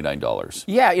for $99.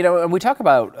 Yeah, and we talk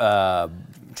about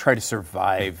try to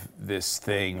survive this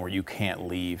thing where you can't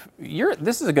leave.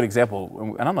 This is a good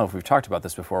example. I don't know if we've talked about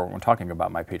this before when we're talking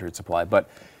about My Patriot Supply, but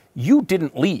you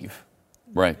didn't leave.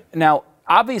 Right. Now,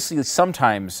 obviously,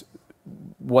 sometimes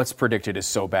what's predicted is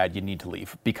so bad you need to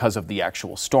leave because of the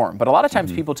actual storm. But a lot of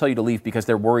times people tell you to leave because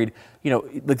they're worried,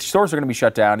 the stores are going to be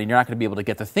shut down and you're not going to be able to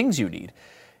get the things you need.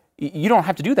 You don't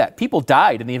have to do that. People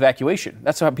died in the evacuation.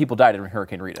 That's how people died in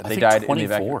Hurricane Rita. They died in the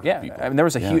evacuation. Yeah, people. I mean, there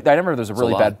was a huge. I remember there was a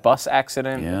really bad bus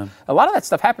accident. Yeah. A lot of that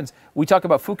stuff happens. We talk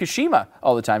about Fukushima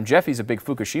all the time. Jeffy's a big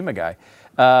Fukushima guy.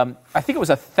 I think it was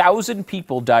 1,000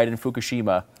 people died in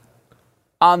Fukushima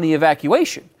on the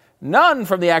evacuation. None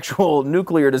from the actual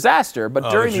nuclear disaster, but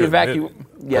during the evacuation.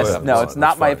 Yes, no, it's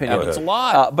not my opinion. It's a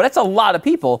lot. But it's a lot of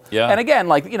people. Yeah. And again,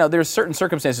 there's certain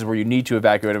circumstances where you need to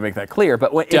evacuate and make that clear.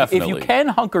 But if you can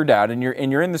hunker down and you're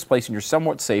in this place and you're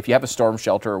somewhat safe, you have a storm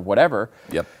shelter or whatever.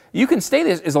 Yep. You can stay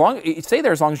there as long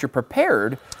as you're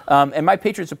prepared. And My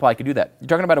Patriot Supply could do that. You're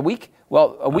talking about a week?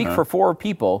 Well, a week for 4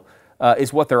 people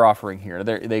is what they're offering here.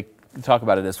 They talk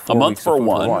about it as 4 a month weeks for of food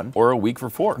one, or a week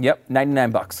for 4. Yep,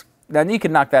 $99. Now, you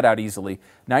can knock that out easily.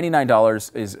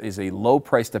 $99 is a low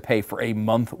price to pay for a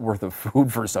month worth of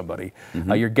food for somebody.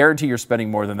 You're guaranteed you're spending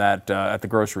more than that at the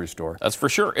grocery store. That's for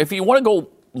sure. If you want to go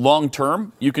long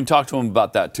term, you can talk to them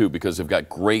about that too, because they've got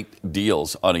great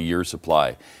deals on a year's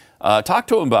supply. Talk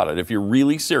to them about it if you're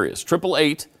really serious.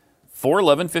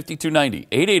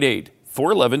 888-411-5290.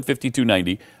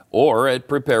 888-411-5290 or at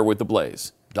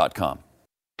preparewiththeblaze.com.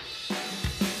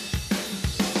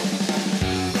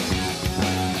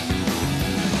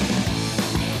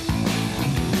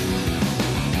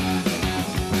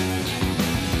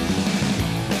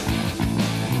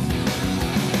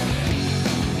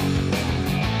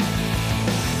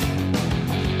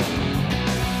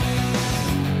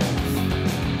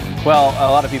 Well, a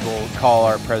lot of people call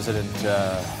our president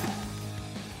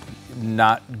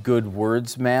not good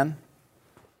words man.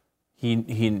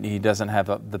 He doesn't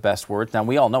have the best words. Now,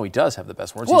 we all know he does have the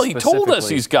best words. Well, he told us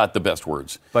he's got the best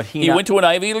words. But he went to an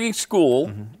Ivy League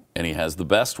school, and he has the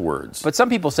best words. But some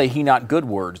people say he not good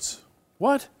words.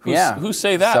 What? Who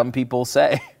say that? Some people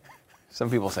say.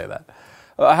 Some people say that.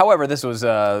 However, this was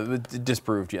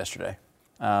disproved yesterday.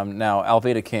 Now,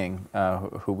 Alveda King,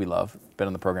 who we love, been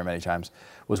on the program many times,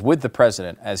 was with the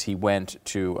president as he went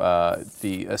to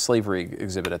the slavery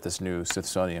exhibit at this new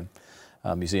Smithsonian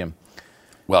Museum.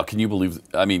 Well, can you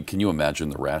imagine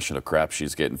the ration of crap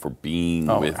she's getting for being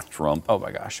with Trump? Oh,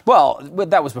 my gosh. Well,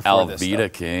 that was before this.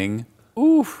 Alveda King.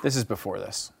 Oof. This is before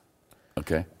this.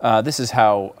 Okay. This is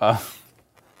how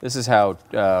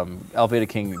Alveda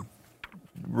King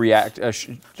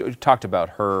talked about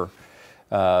her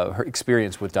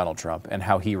experience with Donald Trump and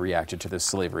how he reacted to this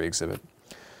slavery exhibit.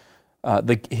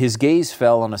 His gaze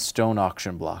fell on a stone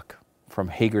auction block from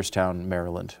Hagerstown,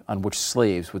 Maryland, on which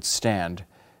slaves would stand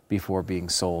before being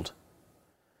sold.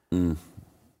 The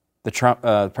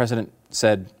president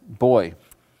said, "Boy,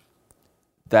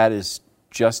 that is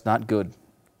just not good.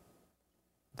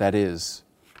 That is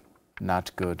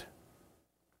not good."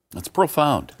 That's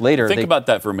profound. Later, think about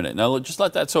that for a minute. Now, just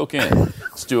let that soak in.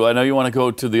 Stu, I know you want to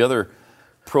go to the other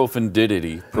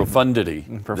profundity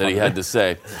that he had to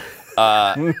say.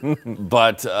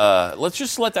 But let's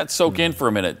just let that soak in for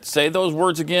a minute. Say those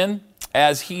words again,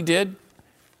 as he did.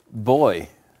 Boy.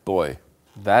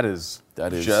 That is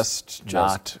just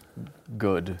not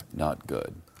good. Not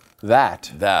good.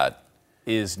 That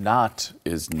is not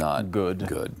good.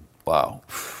 Good. Wow.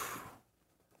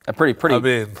 Pretty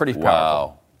powerful.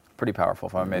 Wow. Pretty powerful,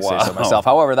 if I may say so myself.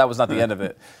 However, that was not the end of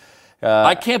it.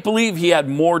 I can't believe he had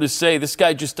more to say. This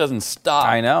guy just doesn't stop.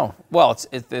 I know. Well,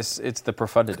 it's the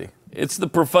profundity. It's the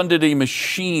profundity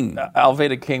machine.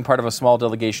 Alveda King, part of a small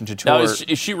delegation to tour. Now,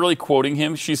 is she really quoting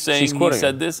him? She's saying he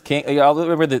said this? King, I'll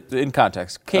remember in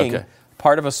context. King,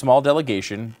 part of a small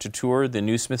delegation to tour the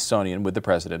new Smithsonian with the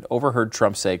president, overheard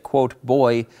Trump say, quote,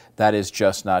 "Boy, that is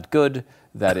just not good.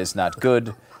 That is not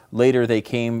good." Later, they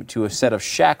came to a set of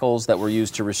shackles that were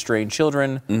used to restrain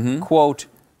children. Quote,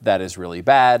 "That is really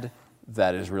bad.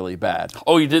 That is really bad."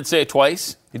 Oh, you did say it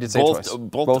twice? He did say it twice.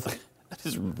 Both. That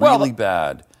is really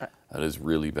bad. That is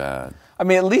really bad. I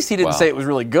mean, at least he didn't say it was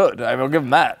really good. I will give him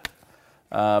that.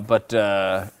 But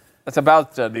that's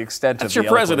about the extent That's of your the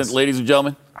president, eloquence. ladies and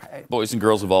gentlemen. Boys and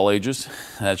girls of all ages.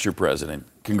 That's your president.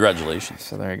 Congratulations.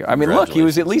 So there you go. I mean, look, he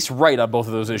was at least right on both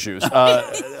of those issues.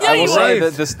 I will say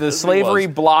that the slavery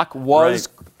block was,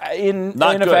 in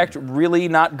effect, really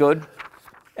not good.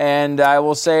 And I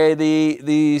will say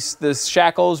the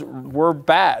shackles were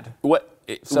bad. What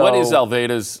is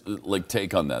Alveida's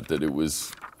take on that? That it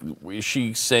was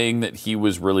she saying that he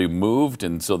was really moved,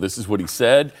 and so this is what he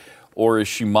said, or is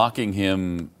she mocking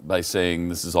him by saying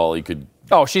this is all he could?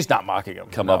 Oh, she's not mocking him.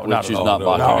 She's not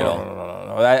mocking at all.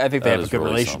 No. I think they have a good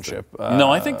relationship.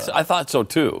 I thought so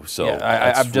too. So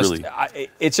yeah,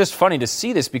 it's just funny to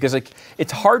see this because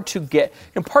it's hard to get.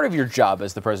 Part of your job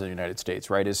as the president of the United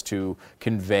States, right, is to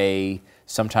convey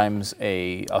sometimes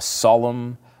a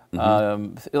solemn.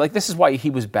 This is why he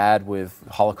was bad with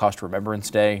Holocaust Remembrance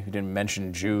Day. He didn't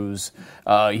mention Jews.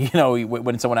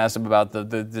 When someone asked him about the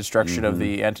destruction of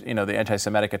the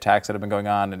anti-Semitic attacks that have been going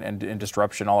on and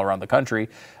disruption all around the country,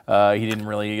 he didn't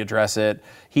really address it.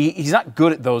 He's not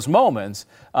good at those moments,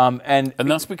 and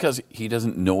that's because he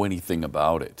doesn't know anything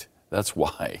about it. That's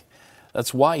why.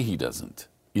 That's why he doesn't.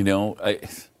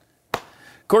 Of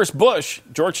course,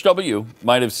 George W.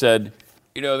 might have said,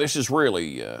 this is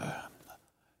really.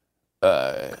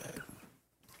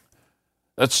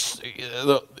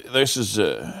 This is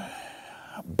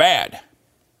bad.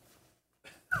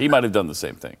 He might have done the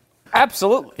same thing.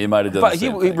 Absolutely. He might have done the same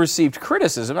thing. But he received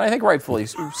criticism, and I think rightfully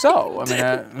so. I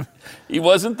mean, he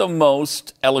wasn't the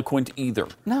most eloquent either.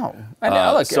 No.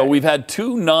 So we've had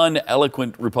 2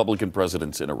 non-eloquent Republican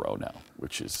presidents in a row now,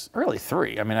 which is... Really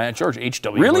 3. I mean, George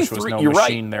H.W. Bush was no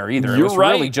machine there either. It was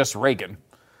really just Reagan.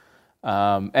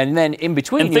 And then in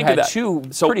between, you had 2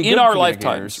 pretty good in our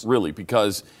lifetimes, really,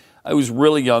 because I was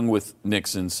really young with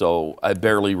Nixon, so I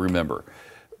barely remember.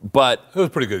 But it was a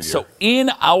pretty good year. So in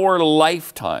our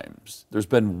lifetimes, there's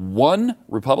been 1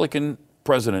 Republican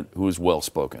president who is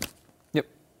well-spoken. Yep.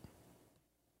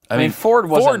 I mean, Ford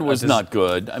was not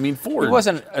good. I mean, Ford... He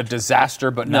wasn't a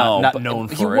disaster, but not known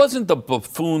for it. He wasn't the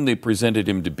buffoon they presented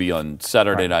him to be on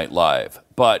Saturday Night Live,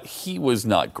 but he was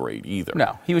not great either.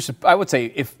 No, he was, I would say,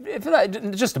 if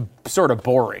just sort of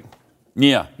boring.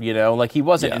 Yeah. He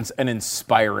wasn't an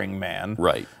inspiring man.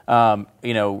 Right.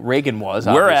 Reagan was,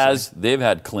 Whereas they've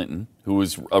had Clinton, who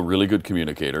was a really good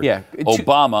communicator. Yeah.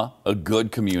 Obama, a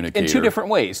good communicator. In 2 different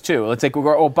ways, too. Let's take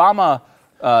Obama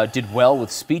did well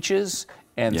with speeches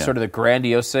and sort of the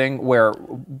grandiose thing, where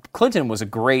Clinton was a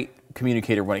great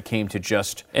communicator when it came to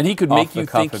just and he could make you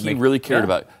think he really cared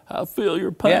about. I feel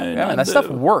your pain. Yeah, and that stuff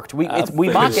worked. We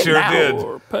mock it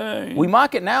now. Did. We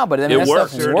mock it now, but that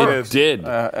worked. Stuff worked. It did.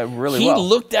 Really well. He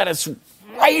looked at us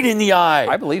right in the eye.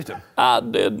 I believed him. I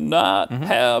did not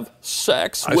have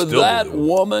sex with that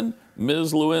woman,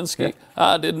 Ms. Lewinsky.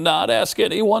 I did not ask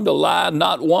anyone to lie,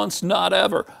 not once, not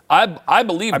ever. I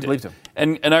believed it. I believed him.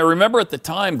 And I remember at the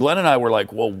time, Glenn and I were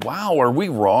like, well, wow, are we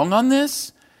wrong on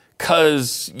this?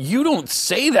 Because you don't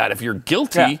say that if you're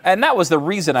guilty. Yeah, and that was the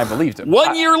reason I believed him.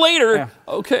 1 year later,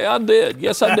 okay, I did.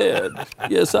 Yes, I did.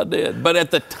 Yes, I did. But at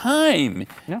the time,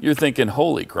 you're thinking,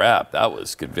 holy crap, that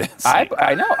was convincing.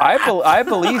 I know. I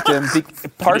believed him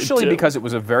partially because it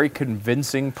was a very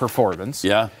convincing performance.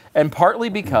 Yeah. And partly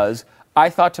because I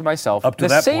thought to myself, Up to the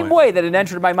that same point. way that it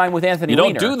entered my mind with Anthony Weiner.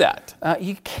 You don't do that.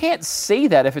 You can't say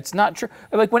that if it's not true.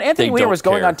 Like when Anthony They Weiner don't was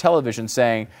going care. on television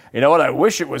saying, you know what, I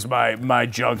wish it was my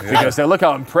junk because now look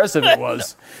how impressive it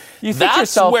was. You think That's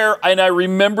yourself, where, and I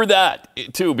remember that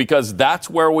too, because that's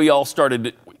where we all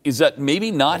started. Is that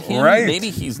maybe not him? Right. Maybe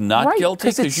he's not Right, guilty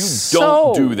 'cause because it's you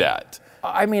don't so- do that.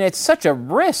 I mean, it's such a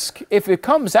risk if it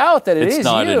comes out that It's is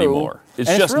not you. anymore. It's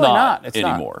and just really not It's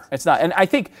anymore. It's not. And I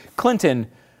think Clinton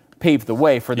paved the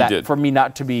way for that, did. for me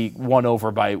not to be won over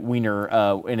by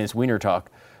Weiner in his Weiner talk.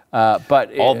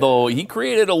 But Although he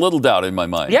created a little doubt in my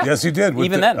mind. Yeah. Yes, he did.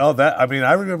 Even then. Oh,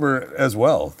 I remember as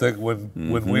well. When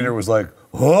Weiner was like,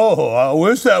 "Oh, I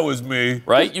wish that was me."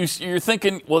 Right? You're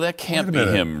thinking, well, that can't Wait a be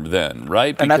minute. him then,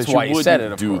 right? And that's Because why you he said it,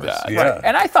 wouldn't of do course. that. Yeah. Right.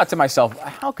 And I thought to myself,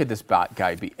 how could this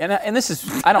guy be? And this is,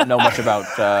 I don't know much about,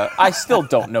 I still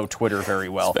don't know Twitter very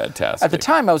well. It's fantastic. At the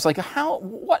time, I was like,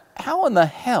 how in the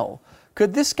hell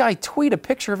could this guy tweet a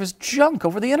picture of his junk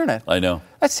over the internet? I know.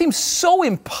 That seems so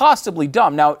impossibly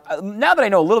dumb. Now that I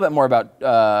know a little bit more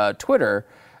about Twitter,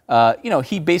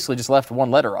 he basically just left one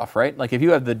letter off, right? Like if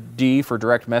you have the D for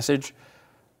direct message,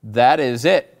 that is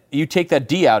it. You take that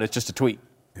D out, it's just a tweet.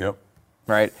 Yep.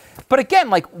 Right? But again,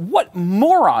 like what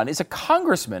moron is a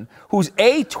congressman who's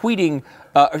A, tweeting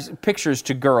pictures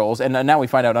to girls, and now we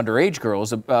find out underage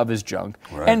girls of his junk,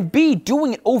 Right. and B,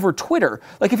 doing it over Twitter.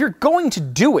 Like if you're going to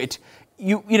do it,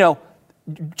 you know,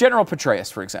 General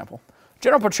Petraeus, for example.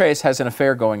 General Petraeus has an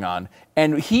affair going on,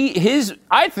 and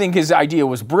I think his idea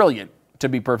was brilliant, to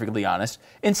be perfectly honest.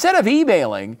 Instead of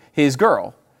emailing his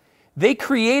girl, they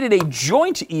created a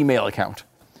joint email account.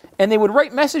 And they would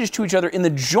write messages to each other in the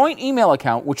joint email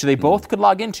account, which they both could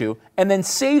log into, and then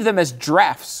save them as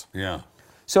drafts. Yeah.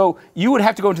 So you would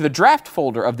have to go into the draft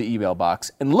folder of the email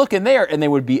box and look in there, and there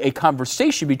would be a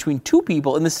conversation between two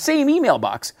people in the same email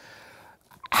box.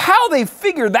 How they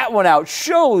figured that one out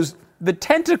shows the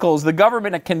tentacles the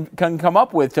government can come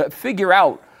up with to figure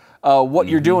out what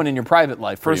you're doing in your private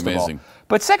life, first of all.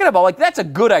 But second of all, like, that's a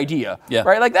good idea,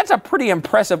 right? Like, that's a pretty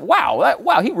impressive,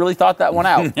 wow, he really thought that one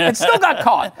out. And still got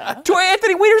caught.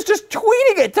 Anthony Weiner's just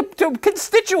tweeting it to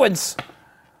constituents.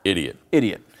 Idiot.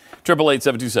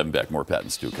 888-727 back. More Pat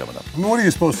and Stu coming up. I mean, what are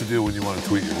you supposed to do when you want to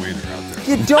tweet your wiener out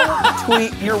there? You don't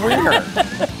tweet your wiener.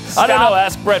 I don't know.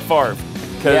 Ask Brett Favre.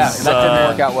 Yeah, that didn't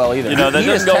work out well either. You know, that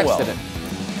doesn't go well. It.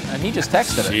 And he just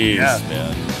texted it. Jeez,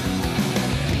 man.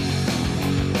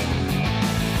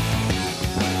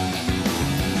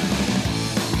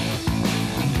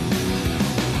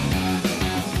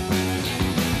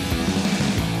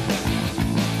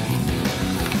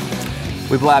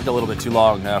 We blabbed a little bit too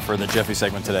long for the Jeffy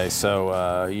segment today,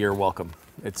 so you're welcome.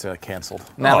 It's canceled.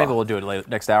 Now maybe we'll do it later,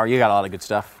 next hour. You got a lot of good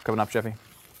stuff coming up, Jeffy.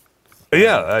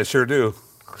 Yeah, I sure do.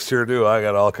 I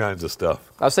got all kinds of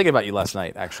stuff. I was thinking about you last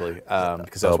night, actually,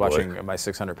 because I was watching My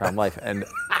 600-Pound Life. And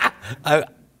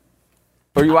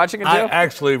were you watching it, too? I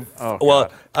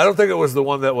don't think it was the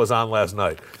one that was on last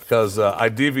night, because I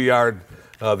DVR'd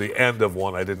the end of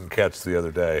one I didn't catch the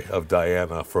other day of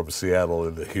Diana from Seattle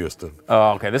into Houston.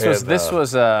 Oh, okay. This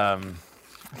was I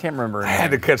can't remember her name. I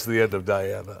had to catch the end of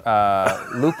Diana.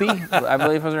 Lupi, I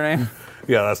believe was her name.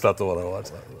 Yeah, that's not the one I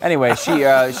watched. Anyway, she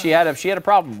had a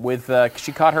problem with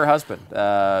she caught her husband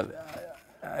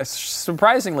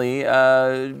surprisingly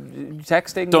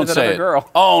texting with another girl.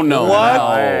 Oh no!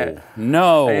 What?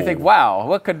 No. And you think, wow,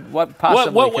 what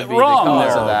possibly could be wrong the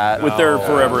cause there of that? with their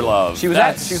forever love? She was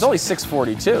only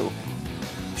 6'42".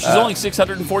 She's only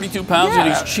 642 pounds, and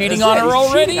he's cheating on her he's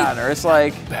already. Cheating on her. It's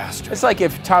like Bastard. It's like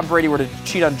if Tom Brady were to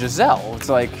cheat on Giselle. It's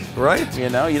like, right? You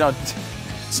know, you don't.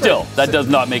 Still, that does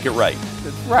not make it right.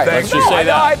 Right. Let's just say that.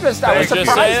 I was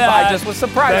surprised by it. I just was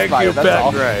surprised by it. That's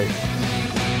all. Thank you, Ben Gray.